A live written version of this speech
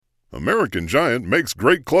American Giant makes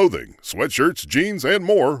great clothing, sweatshirts, jeans, and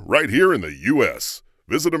more right here in the U.S.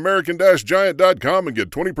 Visit American-Giant.com and get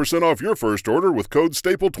 20% off your first order with code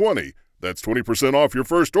STAPLE20. That's 20% off your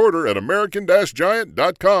first order at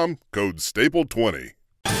American-Giant.com, code STAPLE20.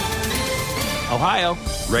 Ohio,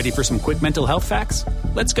 ready for some quick mental health facts?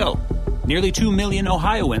 Let's go. Nearly 2 million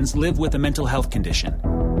Ohioans live with a mental health condition.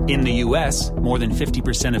 In the U.S., more than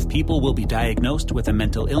 50% of people will be diagnosed with a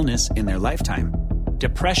mental illness in their lifetime.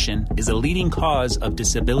 Depression is a leading cause of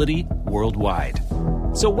disability worldwide.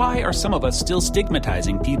 So why are some of us still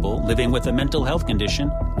stigmatizing people living with a mental health condition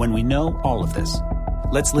when we know all of this?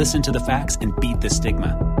 Let's listen to the facts and beat the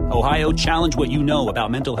stigma. Ohio, challenge what you know about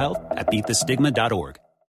mental health at beatthestigma.org.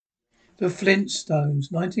 The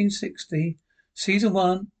Flintstones, 1960, Season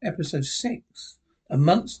 1, Episode 6, A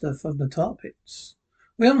Monster from the Tar Pits.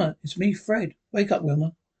 Wilma, it's me, Fred. Wake up,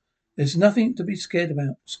 Wilma. There's nothing to be scared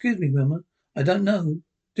about. Excuse me, Wilma. I didn't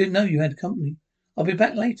know you had company. I'll be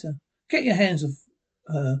back later. Get your hands off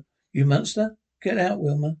her, you monster. Get out,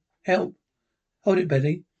 Wilma. Help. Hold it,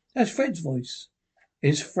 Betty. That's Fred's voice.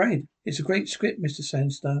 It's Fred. It's a great script, Mr.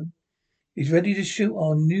 Sandstone. He's ready to shoot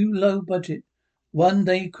our new low-budget,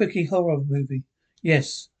 one-day quickie horror movie.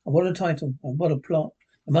 Yes, and what a title, and what a plot.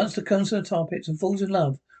 A monster comes to the tar pits and falls in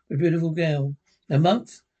love with a beautiful girl. In a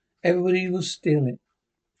month, everybody will steal it.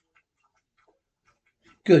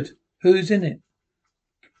 Good. Who's in it?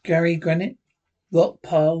 Gary Granite, Rock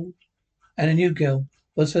Pile, and a new girl.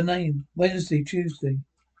 What's her name? Wednesday, Tuesday.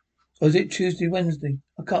 Or is it Tuesday, Wednesday?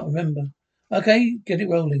 I can't remember. Okay, get it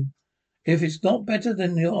rolling. If it's not better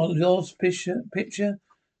than your last picture,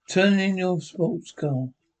 turn in your sports car.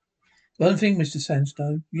 One thing, Mr.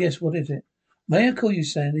 Sandstone. Yes, what is it? May I call you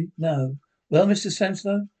Sandy? No. Well, Mr.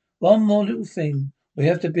 Sandstone, one more little thing. We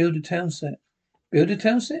have to build a town set. Build a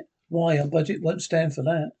town set? Why, our budget won't stand for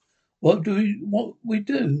that. What we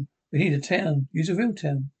do? We need a town. Use a real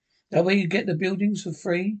town. That way you get the buildings for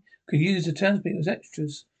free. Could use the townspeople as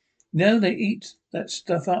extras. No, they eat that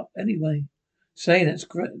stuff up anyway. Say, that's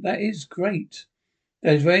great. That is great.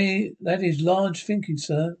 That is large thinking,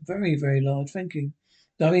 sir. Very, very large thinking.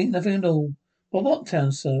 There ain't nothing at all. But what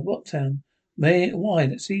town, sir? What town? Why,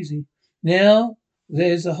 that's easy. Now,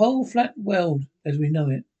 there's the whole flat world as we know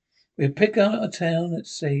it. We'll pick out a town at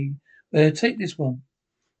sea. We'll take this one.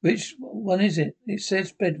 Which one is it? It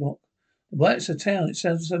says Bedrock. Why, it's a town. It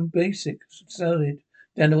sounds so basic, solid,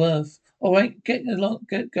 down to earth. All right, get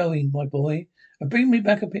going, my boy, and bring me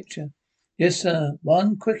back a picture. Yes, sir.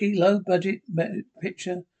 One quickie, low-budget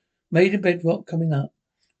picture made of Bedrock coming up.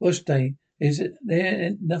 Wash day. Is it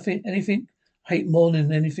there anything hate more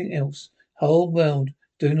than anything else? Whole world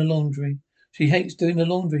doing the laundry. She hates doing the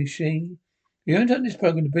laundry, she. We opened up this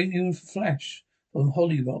program to bring you a flash from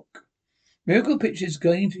Holly Rock. Miracle Pictures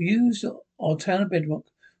going to use our town of Bedrock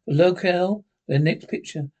for locale their next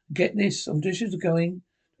picture. Get this, auditions are going to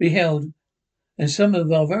be held, and some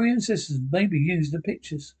of our very ancestors may be used in the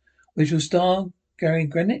pictures, which will star Gary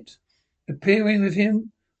Granite. Appearing with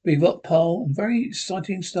him be Rock Pole and very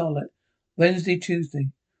exciting starlet. Wednesday, Tuesday.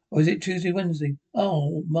 Or is it Tuesday, Wednesday?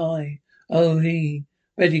 Oh, my. Oh, he.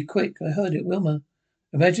 Betty, quick. I heard it. Wilma.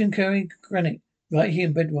 Imagine Gary Granite right here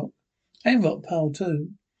in Bedrock. And Rock Pole, too.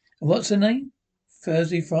 And what's her name?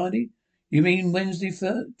 Thursday, Friday? You mean Wednesday,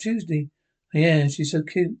 Tuesday? Yeah, she's so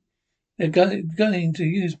cute. They're going to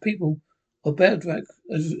use people or Beldrack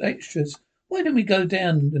as extras. Why don't we go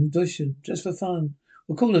down and audition just for fun?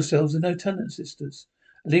 We'll call ourselves the No Talent Sisters.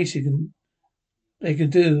 At least they can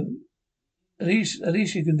do. At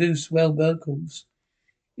least you can do swell vocals.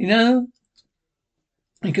 You know,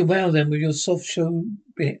 you can wow them with your soft show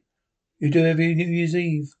bit you do every New Year's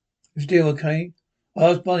Eve. It's deal, okay? I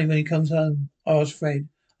asked Bonnie when he comes home. I asked Fred.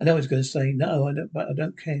 I know he's going to say no. But I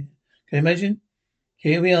don't care. Can you imagine?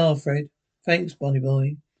 Here we are, Fred. Thanks, Bonnie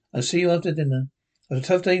boy. I'll see you after dinner. On a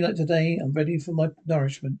tough day like today, I'm ready for my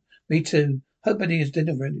nourishment. Me too. Hope Betty has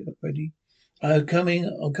dinner ready. I'm coming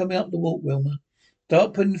up the walk, Wilma.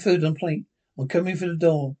 Start putting food on plate. I'm coming for the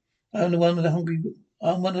door. I'm one of the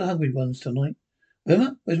hungry ones tonight.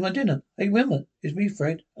 Wilma, where's my dinner? Hey, Wilma, it's me,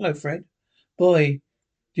 Fred. Hello, Fred. Boy,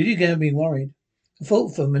 did you get me worried? I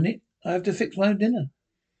thought for a minute I have to fix my own dinner.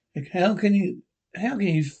 Like, how can you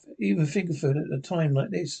even think of food at a time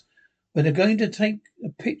like this when they're going to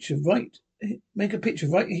make a picture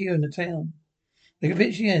right here in the town? Make a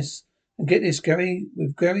picture, yes. And get this, Gary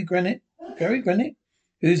Granite. Gary Granite?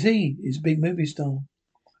 Who's he? He's a big movie star.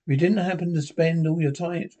 If you didn't happen to spend all your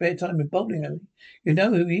spare time in bowling alley, you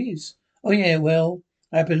know who he is. Oh yeah, well,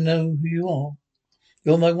 I happen to know who you are.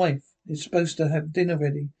 You're my wife. It's supposed to have dinner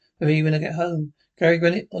ready for me when I get home. Gary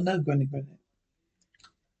Granite or no Granny Granite?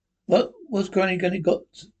 What was Granny Granite got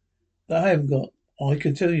that I haven't got. I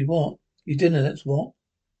can tell you what. Your dinner, that's what.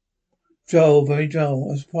 Joel, very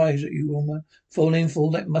Joel. I'm surprised at you, Wilma, falling for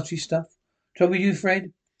all that mushy stuff. Trouble with you,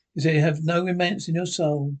 Fred, is that you have no romance in your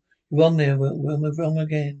soul. You're wrong there, Wilma, wrong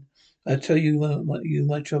again. I tell you,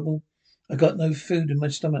 my trouble. I got no food in my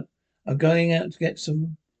stomach. I'm going out to get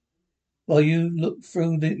some while you look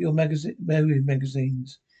through your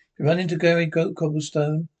magazines. If you run into Gary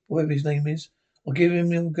Cobblestone, whatever his name is, I'll give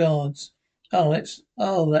him your regards.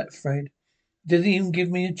 That Fred. Didn't even give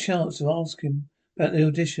me a chance to ask him about the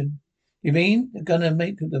audition. You mean they're gonna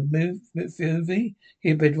make the movie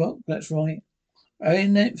here, Bedrock? That's right.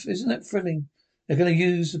 Isn't that thrilling? They're gonna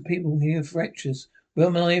use the people here for extras.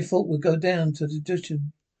 Well, I thought we'd go down to the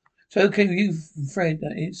audition. It's okay with you, Fred,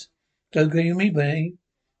 that is. It's okay with me, Barney.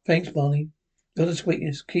 Thanks, Barney. You're the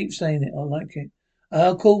sweetest. Keep saying it. I like it.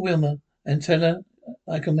 I'll call Wilma and tell her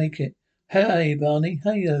I can make it. Hey, Barney.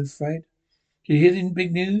 Hey, Fred. Did you hear the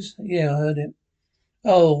big news? Yeah, I heard it.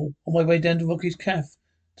 Oh, on my way down to Rocky's Cafe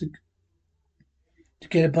to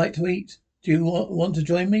get a bite to eat. Do you want to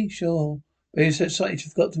join me? Sure. But you're so excited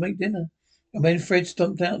you forgot to make dinner. And when Fred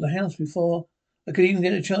stomped out of the house before I could even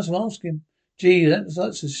get a chance to ask him. Gee, that's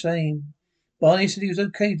a shame. Barney said he was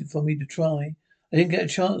okay for me to try. I didn't get a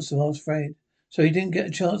chance to ask Fred. So he didn't get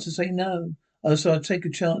a chance to say no. So I'd take a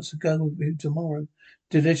chance to go with you tomorrow.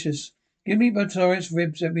 Delicious. Give me Botaris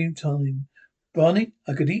ribs every time. Barney,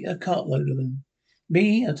 I could eat a cartload of them.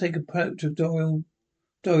 Me, I'd take a poach of Doyle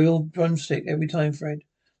drumstick every time, Fred.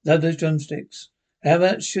 Love those drumsticks. How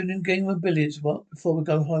about shooting a game of billiards before we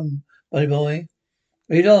go home, buddy boy?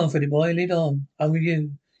 Lead on, Freddy boy, lead on. I'm with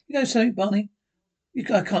you. You know something, Barney? I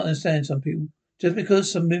can't understand some people. Just because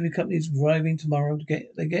some movie company's arriving tomorrow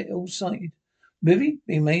they get all excited. Movie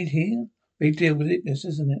being made here? Big deal, ridiculous,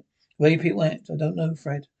 isn't it? The way people act, I don't know,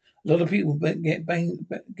 Fred. A lot of people get a bang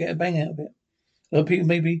out of it. A lot of people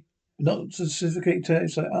maybe not sophisticated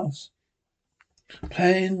terrorists like us.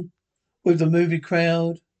 Playing with the movie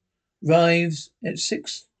crowd arrives at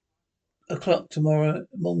 6 o'clock tomorrow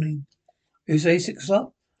morning. You say 6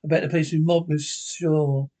 o'clock? I bet the place will be mobbed with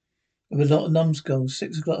sure with a lot of numbskulls.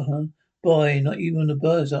 6 o'clock, huh? Boy, not even the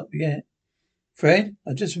birds up yet. Fred,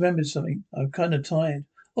 I just remembered something. I'm kind of tired.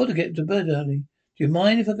 Ought to get to bed early. Do you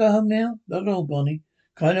mind if I go home now? Not at all, Bonnie.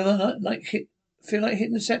 Kind of feel like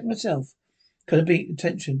hitting the sack myself. Kind of beat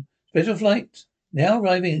attention. Special flight now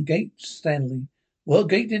arriving at Gate Stanley. What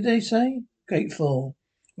gate did they say? Gate 4.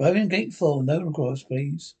 Arriving at Gate 4. No request,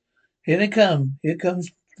 please. Here they come. Here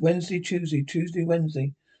comes Tuesday,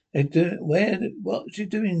 Wednesday. What you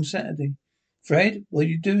doing Saturday? Fred, what are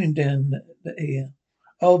you doing down here?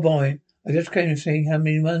 Oh boy, I just came to see how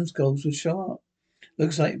many numbskulls would show up.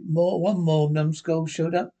 Looks like one more numbskull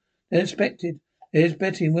showed up than expected. There's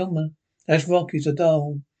Betty and Wilma. That's Rocky's a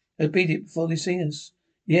doll. They beat it before they see us.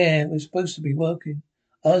 Yeah, we're supposed to be working.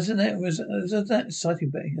 Oh, isn't that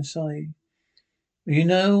exciting, Betty? I sigh. You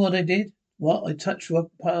know what I did? What? I touched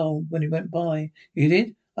Rob Powell when he went by. You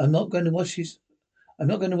did? I'm not going to wash his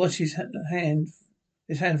hand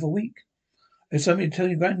for a week. There's something to tell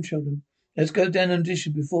your grandchildren. Let's go down and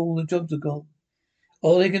audition before all the jobs are gone.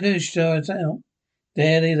 All they can do is show us out.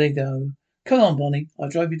 There they go. Come on, Bonnie. I'll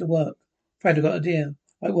drive you to work. Fred, I've got an idea.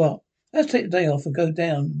 Like what? Let's take the day off and go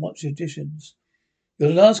down and watch the auditions. You're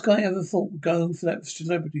the last guy I ever thought would go for that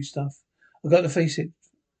celebrity stuff. I've got to face it,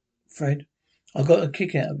 Fred. I got a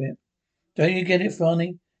kick out of it. Don't you get it,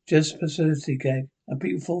 Franny? Just a publicity gag. And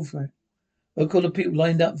people fall for it. Look at all the people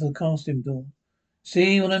lined up for the casting door.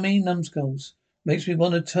 See what I mean, numbskulls? Makes me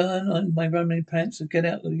want to turn on my running pants and get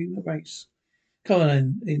out of the human race. Come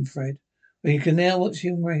on in, Fred. Well, you can now watch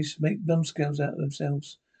human race make numbskulls out of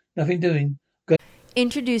themselves. Nothing doing.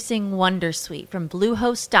 Introducing Wondersuite from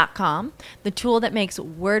Bluehost.com, the tool that makes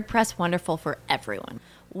WordPress wonderful for everyone.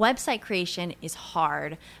 Website creation is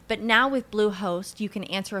hard, but now with Bluehost, you can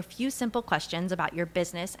answer a few simple questions about your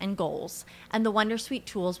business and goals, and the Wondersuite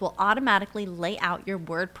tools will automatically lay out your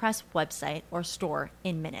WordPress website or store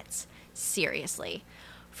in minutes. Seriously.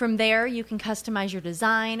 From there, you can customize your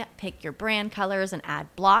design, pick your brand colors, and add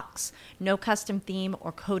blocks. No custom theme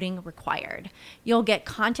or coding required. You'll get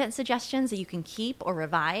content suggestions that you can keep or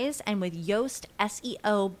revise, and with Yoast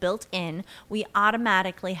SEO built in, we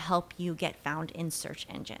automatically help you get found in search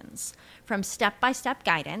engines. From step-by-step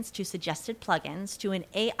guidance to suggested plugins to an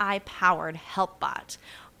AI-powered help bot,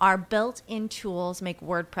 our built-in tools make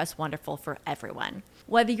WordPress wonderful for everyone.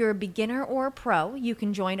 Whether you're a beginner or a pro, you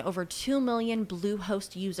can join over 2 million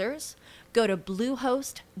Bluehost users. Go to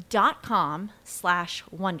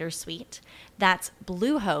bluehost.com/wondersuite. That's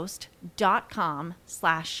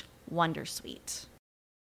bluehost.com/wondersuite.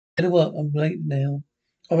 Get to work. I'm late now.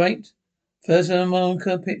 All right. First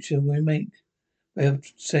harmonica picture we'll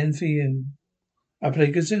send for you. I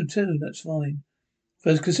play kazoo too, that's fine.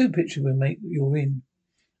 First kazoo picture we'll make, you're in.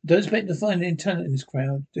 Don't expect to find any talent in this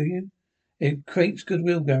crowd, do you? It creates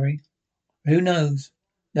goodwill, Gary. Who knows?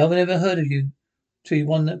 No one ever heard of you till you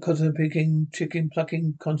won that cotton picking, chicken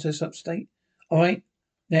plucking contest upstate. Alright,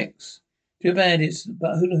 next. Too bad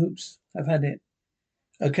but hula hoops have had it.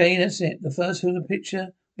 Okay, that's it. The first hula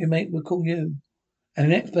picture we make will call you. And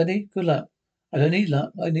next, Betty, good luck. I don't need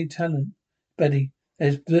luck, I need talent. Betty,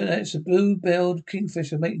 that's a blue-billed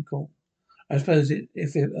kingfisher mating call. I suppose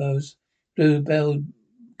if it was blue-billed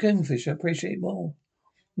kingfisher, I appreciate it more.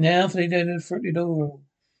 Now for the door.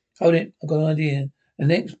 Hold it, I've got an idea. The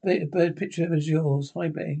next bird picture is yours. Hi,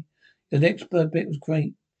 Betty. The next bird bit was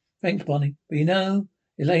great. Thanks, Bonnie. But you know,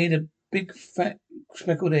 it laid a big, fat,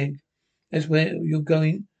 speckled egg. That's where you're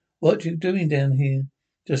going. What you doing down here?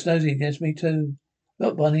 Just nosy, guess me too.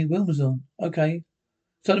 Look, Bonnie, Wilma's on. Okay.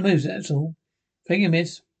 Start the music, that's all. Thank you,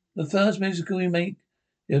 miss. The first musical we make,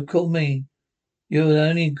 you'll call me. You were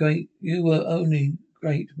only great,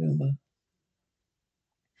 Wilma.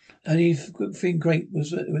 Only thing great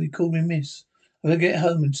was when he called me miss. When I get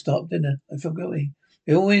home and start dinner, I feel guilty.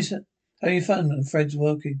 We always having fun when Fred's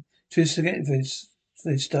working. Too forgetting for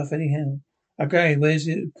his stuff anyhow. Okay, where's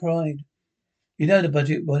your pride? You know the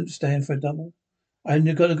budget won't stand for a double.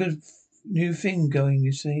 I've got a good new thing going,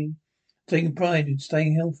 you see. Taking pride in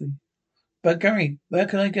staying healthy. But Gary, where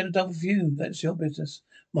can I get a double for you? That's your business.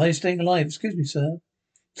 Mine staying alive. Excuse me, sir.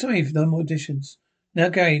 Sorry for no more additions. Now,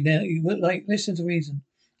 Gary, now you would listen to reason.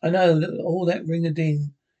 I know that all that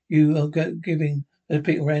ring-a-ding you are giving the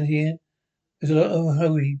people around here is a lot of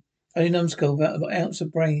hurry. Only numbskull without an ounce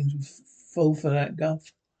of brains would fall for that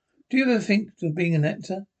guff. Do you ever think of being an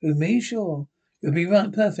actor? Who, me? Sure. You'll be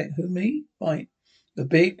right, perfect. Who, me? Right. You're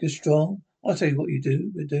big, you're strong. I'll tell you what we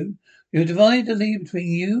do. You'll divide the lead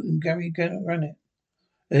between you and Gary Granite.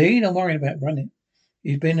 Hey, don't worry about running.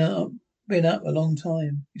 He's been up a long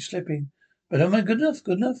time. He's slipping. But am I good enough?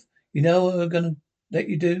 Good enough? You know what we're gonna let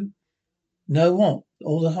you do? Know what?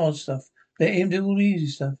 All the hard stuff. Let him do all the easy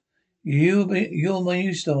stuff. You're my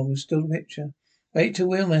new star with still the picture. Wait till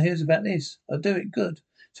Wilma hears about this. I'll do it good.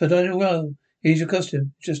 So don't roll. Here's your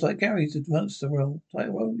costume. Just like Gary's the monster role.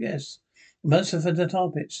 Title role, yes. The monster for the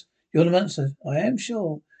tar pits. You're the monster. I am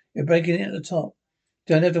sure. You're breaking it at the top.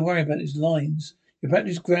 Don't have to worry about his lines. You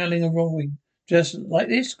practice growling and roaring. Just like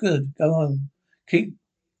this? Good. Go home.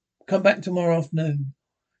 Come back tomorrow afternoon.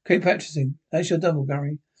 Keep practicing. That's your double,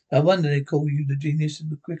 Gary. No wonder they call you the genius of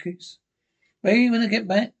the quickies. Maybe when I get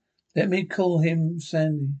back, let me call him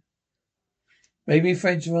Sandy. Maybe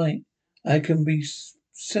Fred's right. I can be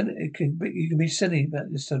silly. You can be silly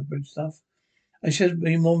about this sort of stuff. I should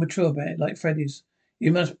be more mature about it, like Fred is.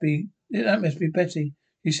 That must be Betty.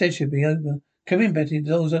 She said she'd be over. Come in, Betty. The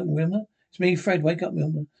door's open, Wilma. It's me, Fred. Wake up,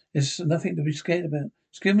 Wilma. There's nothing to be scared about.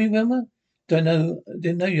 Excuse me, Wilma?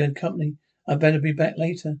 Didn't know you had company. I'd better be back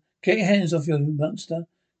later. Get your hands off your monster.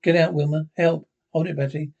 Get out, Wilma. Help. Hold it,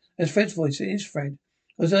 Betty. That's Fred's voice. It is Fred.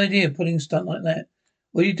 What's the idea of putting a stunt like that?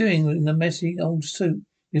 What are you doing in the messy old suit?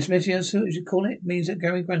 This messy old suit, as you call it, means that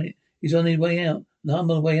Gary Granite is on his way out, and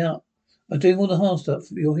I'm on the way up. I'm doing all the hard stuff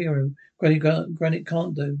for your hero. Granite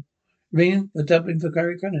can't do. Ring, you're doubling for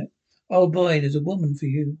Gary Granite. Oh boy, there's a woman for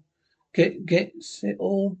you. Gets it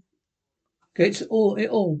all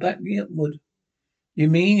back upward. You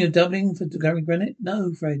mean you're doubling for Gary Granite?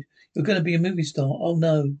 No, Fred. You're going to be a movie star. Oh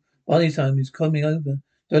no. By the time he's coming over.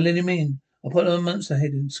 Don't let him in. I'll put on a monster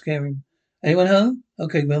head and scare him. Anyone home?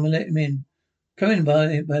 Okay, Wilma, let him in. Come in,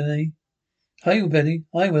 Barney. Hi, Betty.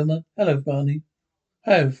 Hi, Wilma. Hello, Barney.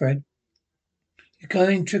 Hello, Fred. You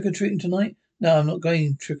going trick-or-treating tonight? No, I'm not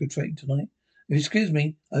going trick-or-treating tonight. If you excuse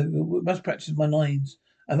me, I must practice my lines.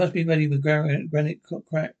 I must be ready with granite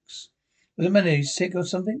cracks. Was the man sick or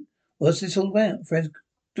something? What's this all about? Fred's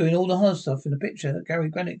doing all the hard stuff in the picture that Gary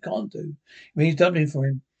Granite can't do. It means doubling for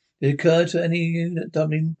him. Did it occur to any of you that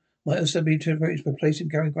doubling might also be replacing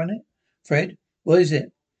Gary Granite? Fred, what is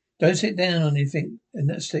it? Don't sit down on anything in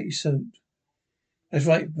that sticky suit. That's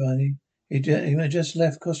right, Barney. He just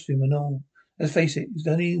left costume and all. Let's face it, he's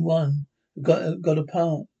the only one who got a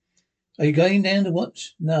part. Are you going down to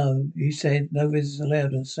watch? No, he said. No visitors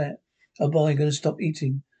allowed on set. Oh boy, going to stop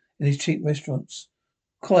eating in these cheap restaurants.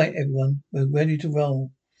 Quiet, everyone. We're ready to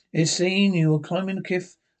roll. It's scene you are climbing the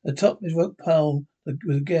cliff. The top is rock pole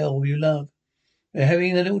with a girl you love. We're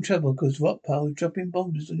having a little trouble because rock pole is dropping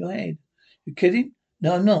boulders on your head. You kidding?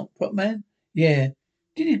 No, I'm not. Prop man? Yeah.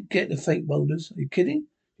 Did you get the fake boulders? Are you kidding?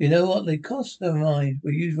 You know what they cost? Never mind.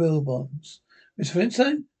 We use real ones. Mr.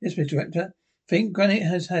 Flintstone? Yes, Mr. Director. Think Granite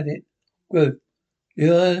has had it. Good.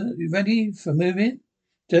 You ready for moving?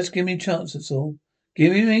 Just give me a chance, that's all.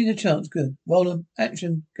 Give me the chance, good. Roll 'em.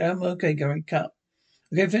 Action. Go, okay, Gary, cut.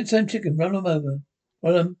 Okay, Flintstone chicken, roll 'em over.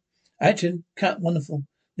 Roll 'em. Action, cut, wonderful.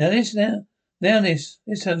 Now this, this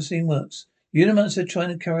is how the scene works. You and the monster are trying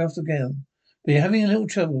to carry off the girl. But you're having a little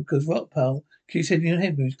trouble because Rockpile keeps hitting your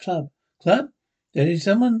head with his club. Club? Did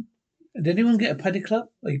anyone get a paddy club?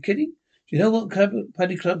 Are you kidding? Do you know what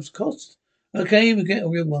paddy clubs cost? Okay, we get a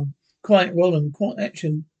real one. Quiet, roll 'em.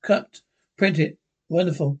 Action, cut, print it.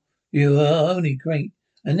 Wonderful. You are only great.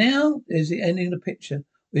 And now there's the ending of the picture,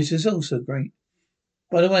 which is also great.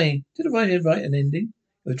 By the way, did I write an ending?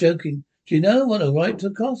 You're joking. Do you know what a writer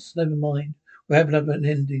costs? Never mind. We're having up an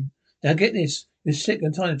ending. Now get this. You're sick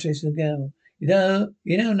and tired of chasing a girl. You know,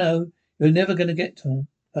 you're never going to get to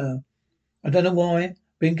her. I don't know why.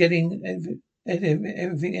 Been getting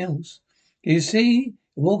everything else. You see,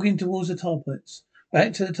 you're walking towards the tar pits.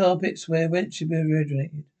 Back to the tar pits where rent should be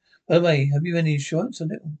originated. By the way, have you any insurance? A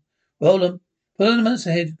little. Roll 'em. Put on the months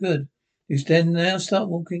ahead. Good. You stand now. Start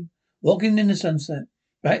walking. Walking in the sunset.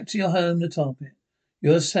 Back to your home, the tar pit.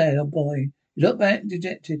 You're sad, oh boy. You look back,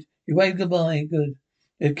 dejected. You wave goodbye. Good.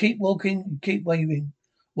 You keep walking. You keep waving.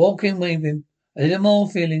 Walking, waving. A little more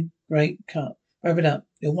feeling. Great. Cut. Wrap it up.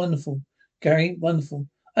 You're wonderful. Gary, wonderful.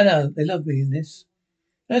 I know. They love me in this.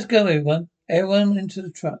 Let's go, everyone. Everyone into the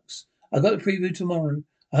trucks. I got a preview tomorrow.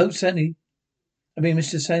 I hope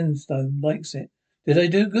Mr. Sandstone likes it. Did I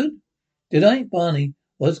do good? Did I? Barney,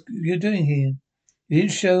 what's you doing here? You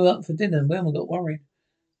didn't show up for dinner. Wilma got worried.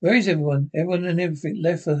 Where is everyone? Everyone and everything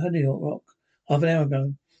left for Honey Rock half an hour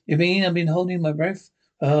ago. You mean I've been holding my breath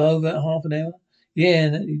for over half an hour? Yeah,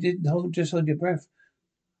 and you didn't hold your breath.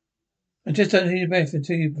 And just don't hold your breath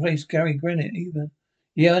until you place Gary Granite either.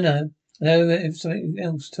 Yeah, I know. I know if something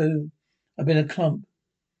else too. I've been a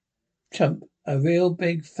chump. A real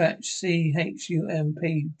big fat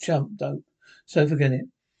CHUMP chump dope. So forget it.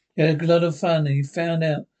 You had a lot of fun and you found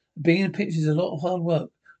out being in pictures is a lot of hard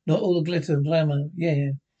work. Not all the glitter and glamour.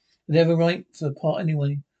 Yeah. I never right for the part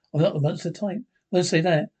anyway. I'm not the monster type. I won't say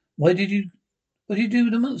that. What did you do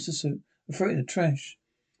with the monster suit? I threw it in the trash.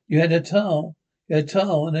 You had a towel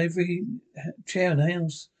on every chair in the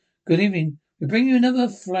house. Good evening. We bring you another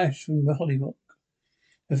flash from Hollywood.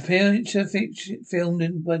 A feature filmed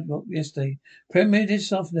in Bedrock yesterday. Premiered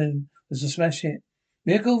this afternoon was a smash hit.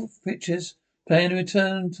 Miracle Pictures plan to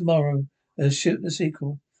return tomorrow and shoot the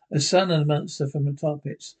sequel. A son of the monster from the tar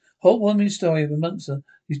pits. Heartwarming story of a monster,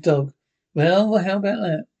 his dog. Well, how about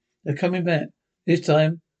that? They're coming back. This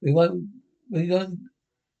time they won't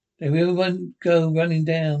go running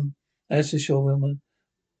down. That's for sure, Wilma.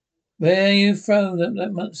 Where you throw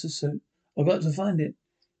that monster suit? I've got to find it.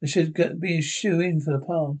 There should be a shoe in for the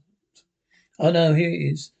part. Oh no, here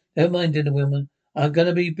it is. Never mind dinner, Wilma. I'm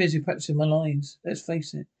gonna be busy practicing my lines. Let's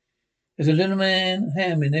face it. There's a little man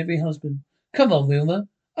ham in every husband. Come on, Wilma.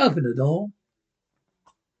 Open the door.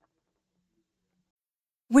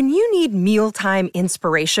 When you need mealtime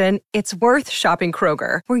inspiration, it's worth shopping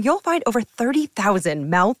Kroger, where you'll find over 30,000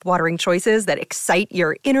 mouth-watering choices that excite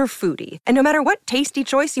your inner foodie. And no matter what tasty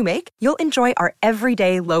choice you make, you'll enjoy our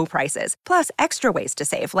everyday low prices, plus extra ways to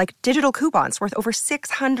save, like digital coupons worth over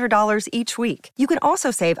 $600 each week. You can also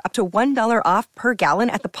save up to $1 off per gallon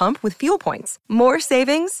at the pump with fuel points. More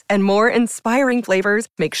savings and more inspiring flavors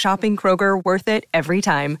make shopping Kroger worth it every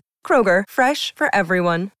time. Kroger, fresh for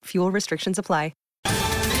everyone. Fuel restrictions apply.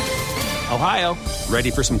 Ohio, ready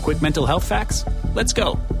for some quick mental health facts? Let's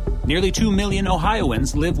go. Nearly 2 million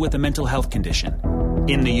Ohioans live with a mental health condition.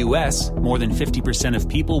 In the U.S., more than 50% of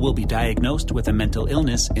people will be diagnosed with a mental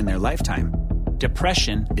illness in their lifetime.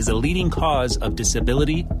 Depression is a leading cause of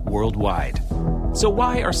disability worldwide. So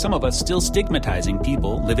why are some of us still stigmatizing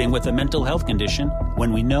people living with a mental health condition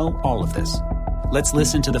when we know all of this? Let's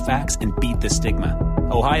listen to the facts and beat the stigma.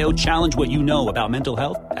 Ohio, challenge what you know about mental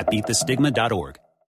health at beatthestigma.org.